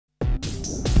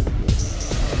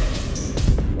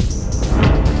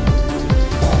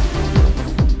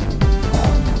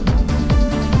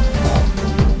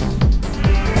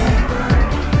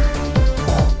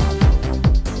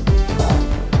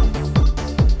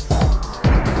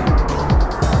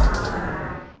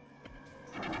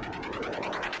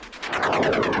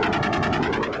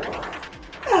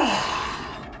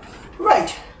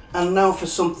And now for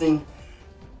something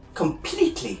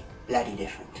completely bloody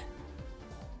different.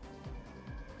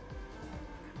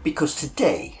 Because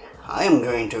today I am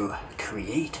going to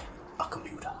create a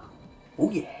computer. Oh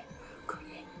yeah,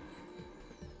 create.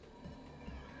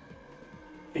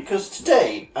 Because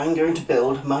today I'm going to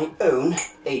build my own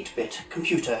 8-bit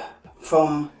computer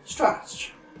from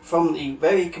scratch, from the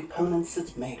very components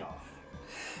it's made of.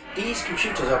 These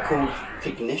computers are called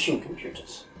Fignition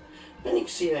computers. Then you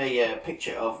can see a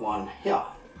picture of one here.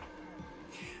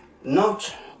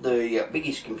 Not the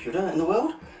biggest computer in the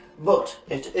world, but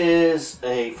it is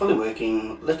a fully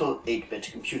working little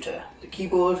 8-bit computer. The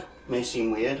keyboard may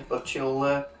seem weird, but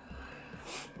you'll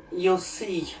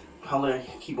see how the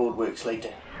keyboard works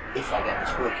later, if I get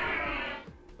this working.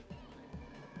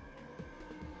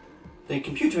 The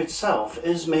computer itself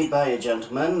is made by a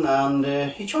gentleman, and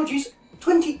he charges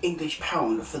 £20 English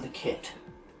for the kit,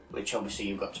 which obviously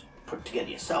you've got to put together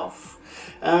yourself.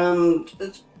 And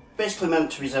it's basically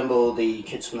meant to resemble the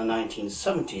kits from the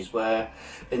 1970s, where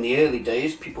in the early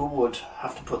days people would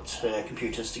have to put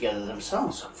computers together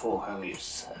themselves for home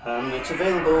use. And it's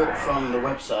available from the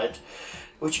website,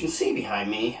 which you can see behind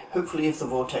me, hopefully if the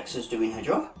vortex is doing her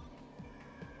job.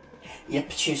 Yep,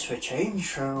 cheers for a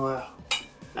change, so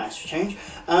nice for change.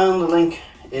 And the link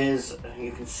is,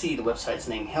 you can see the website's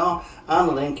name here, and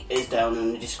the link is down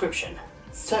in the description.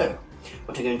 So,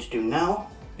 what I'm going to do now,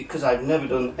 because I've never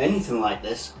done anything like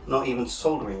this, not even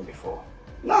soldering before,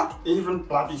 not even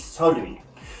bloody soldering,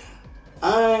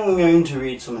 I'm going to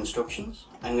read some instructions,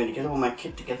 I'm going to get all my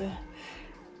kit together,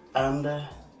 and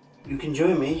you can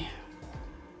join me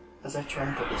as I try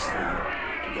and put this thing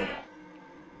together.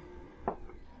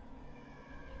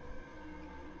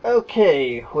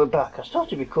 Okay, we're back. I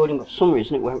started recording, but for some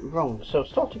reason it went wrong, so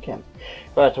start again.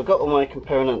 Right, I've got all my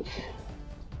components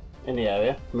in the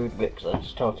area, moved a bit because I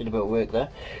started a bit of work there.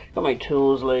 Got my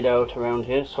tools laid out around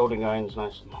here, soldering iron's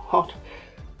nice and hot.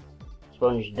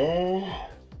 Sponge there,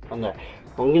 and there.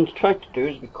 What I'm going to try to do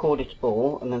is record it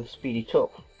all and then speed it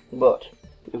up. But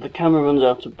if the camera runs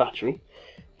out of battery,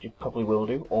 which it probably will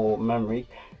do, or memory,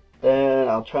 then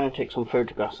I'll try and take some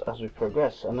photographs as we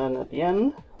progress, and then at the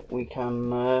end we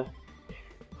can have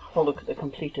a look at the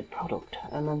completed product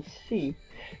and then see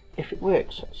if it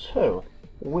works. So,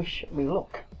 wish me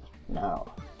luck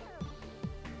now.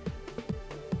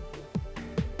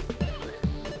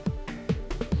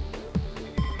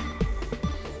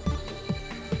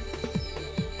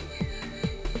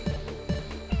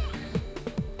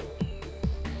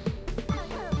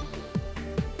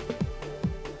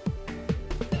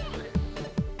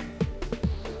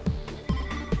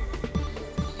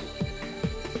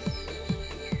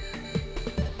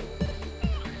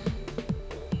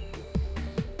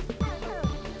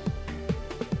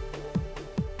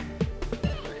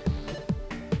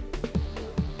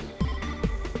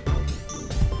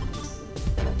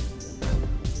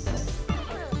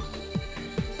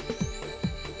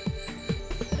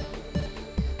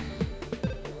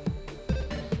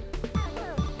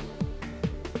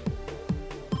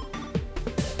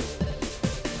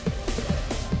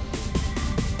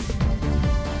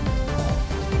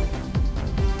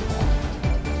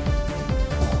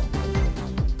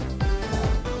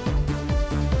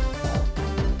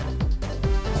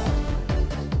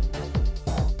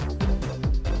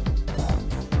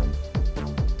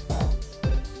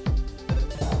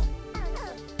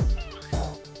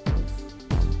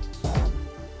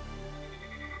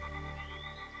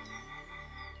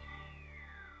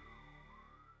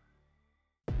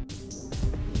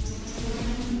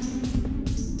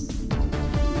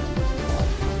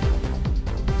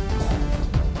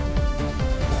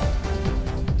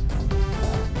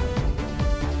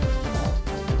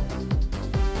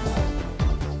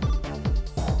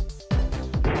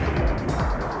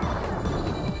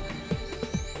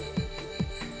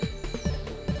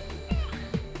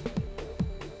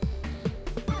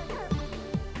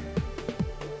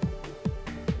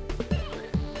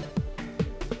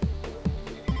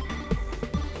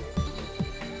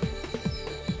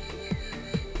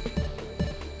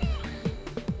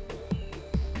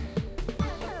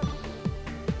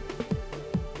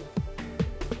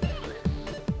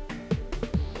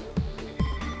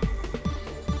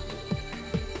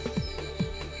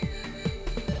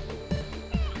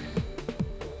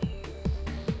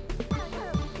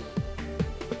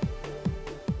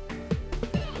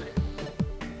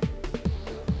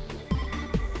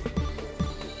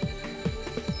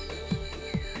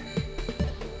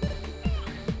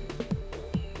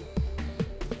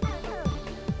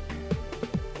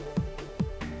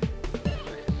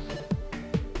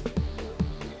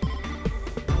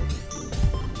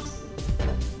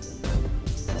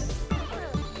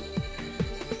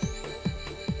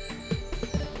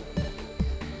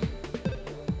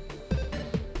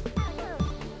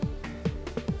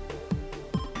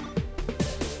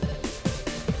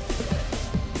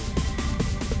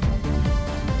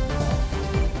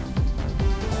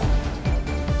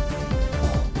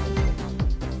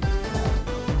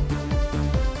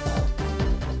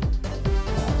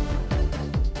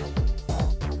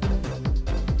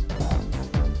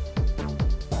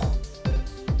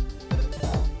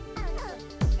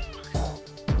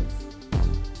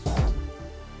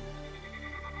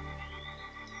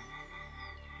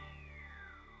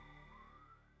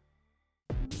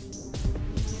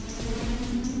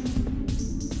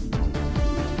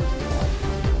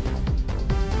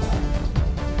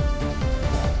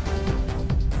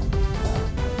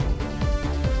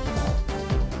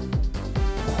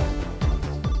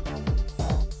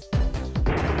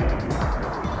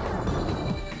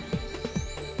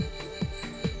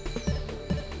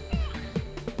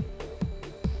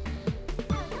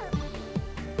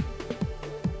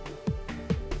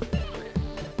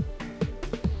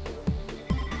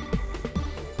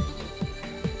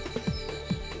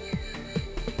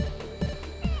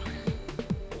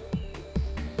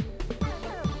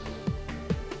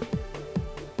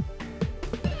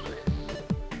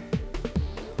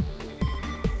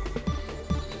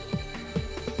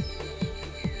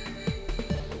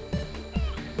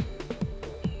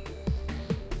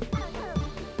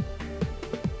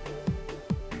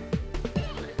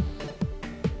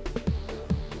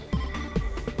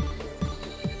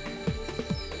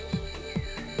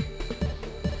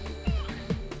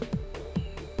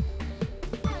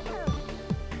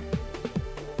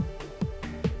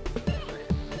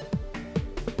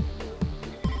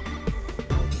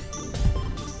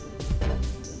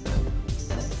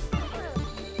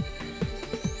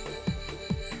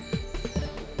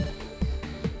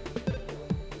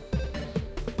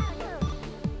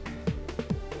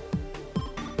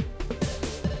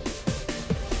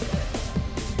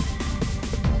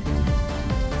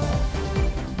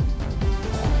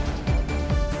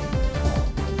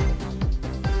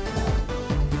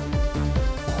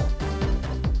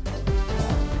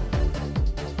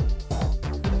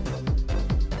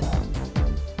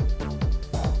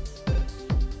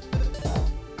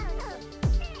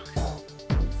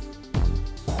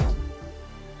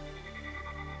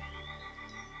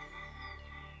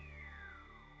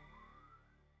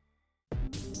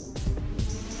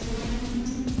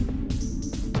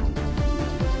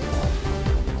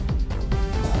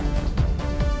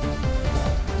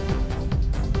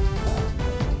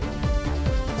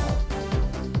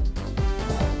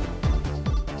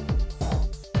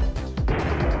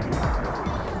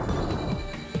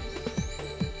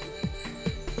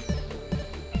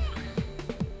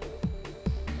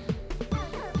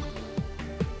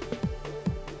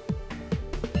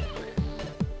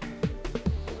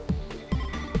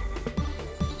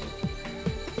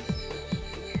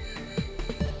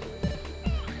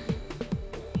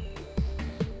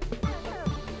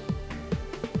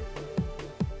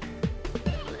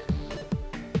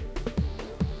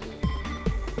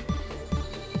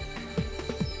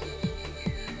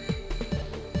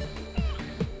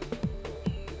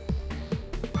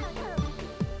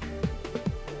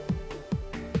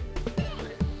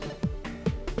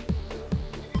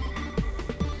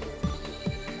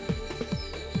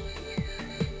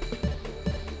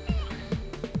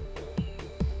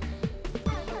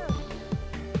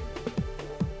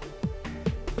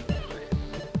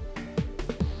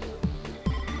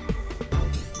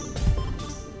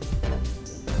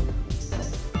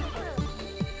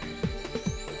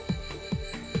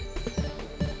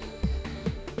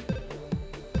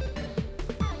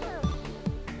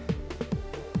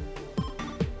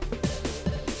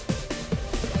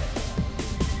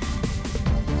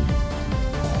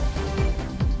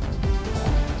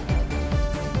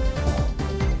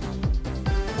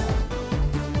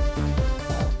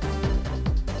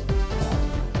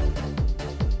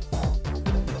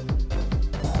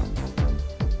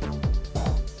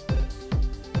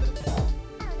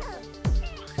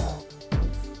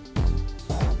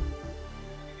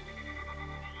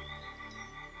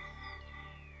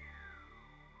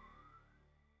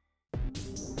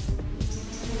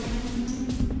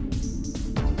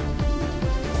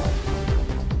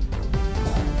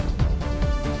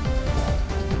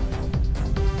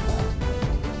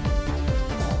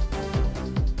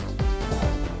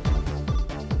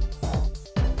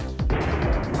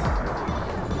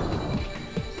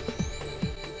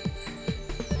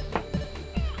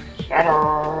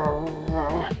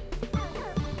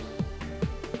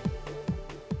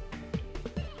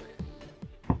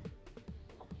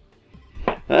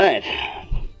 Right,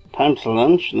 time for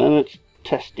lunch, and then it's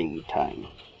testing time.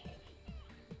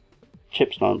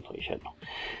 Chips not on the plate yet.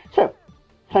 So,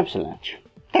 time for lunch.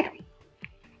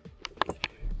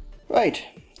 Right,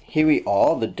 here we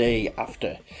are the day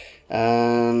after,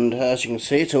 and as you can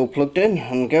see, it's all plugged in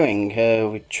and going.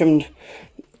 We trimmed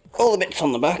all the bits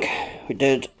on the back. We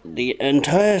did the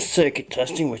entire circuit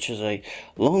testing, which is a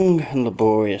long and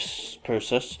laborious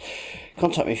process.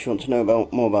 Contact me if you want to know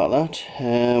more about that.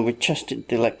 We tested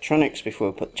the electronics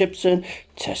before we put chips in,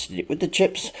 tested it with the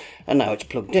chips, and now it's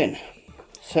plugged in.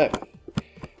 So,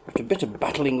 after a bit of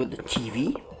battling with the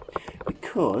TV,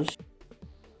 because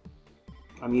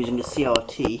I'm using a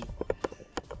CRT.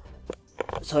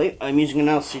 Sorry, I'm using an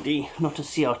LCD, not a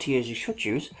CRT as you should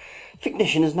use.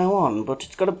 Fignition is now on, but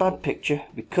it's got a bad picture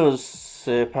because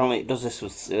apparently it does this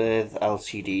with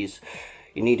LCDs.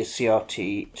 You need a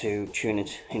CRT to tune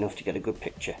it enough to get a good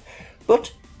picture.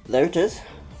 But there it is.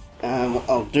 What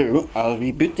I'll do, I'll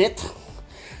reboot it.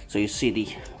 So you see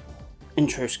the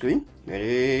intro screen.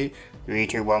 Ready? 3,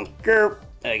 2, 1, go!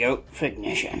 There you go,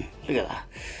 Fignition. Look at that.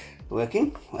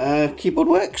 Working. Keyboard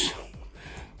works.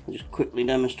 I'll just quickly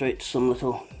demonstrate some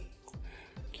little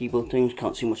keyboard things.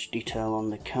 Can't see much detail on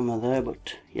the camera there,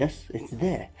 but yes, it's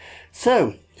there.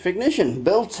 So, Fignition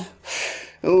built.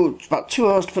 Oh, it's about 2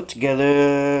 hours to put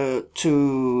together.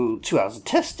 2 hours of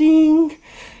testing,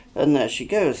 and there she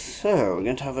goes. So we're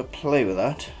going to have a play with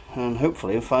that, and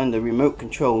hopefully find the remote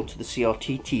control to the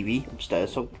CRT TV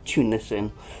upstairs. So I'll tune this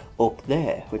in up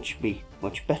there, which would be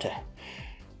much better.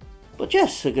 But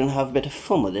yes, we're going to have a bit of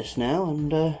fun with this now,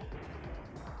 and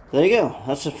there you go.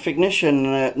 That's a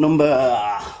Fignition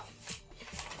number.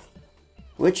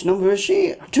 Which number is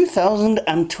she?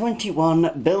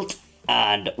 2021 built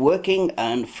and working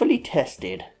and fully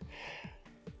tested.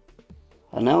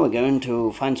 And now we're going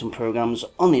to find some programs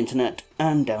on the internet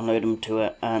and download them to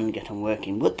it and get them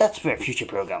working. But that's for a future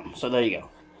program. So there you go.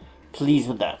 Pleased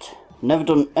with that. Never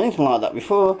done anything like that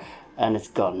before, and it's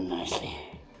gone nicely.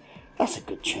 That's a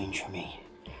good change for me.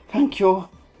 Thank you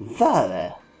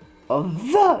very,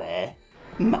 very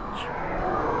much.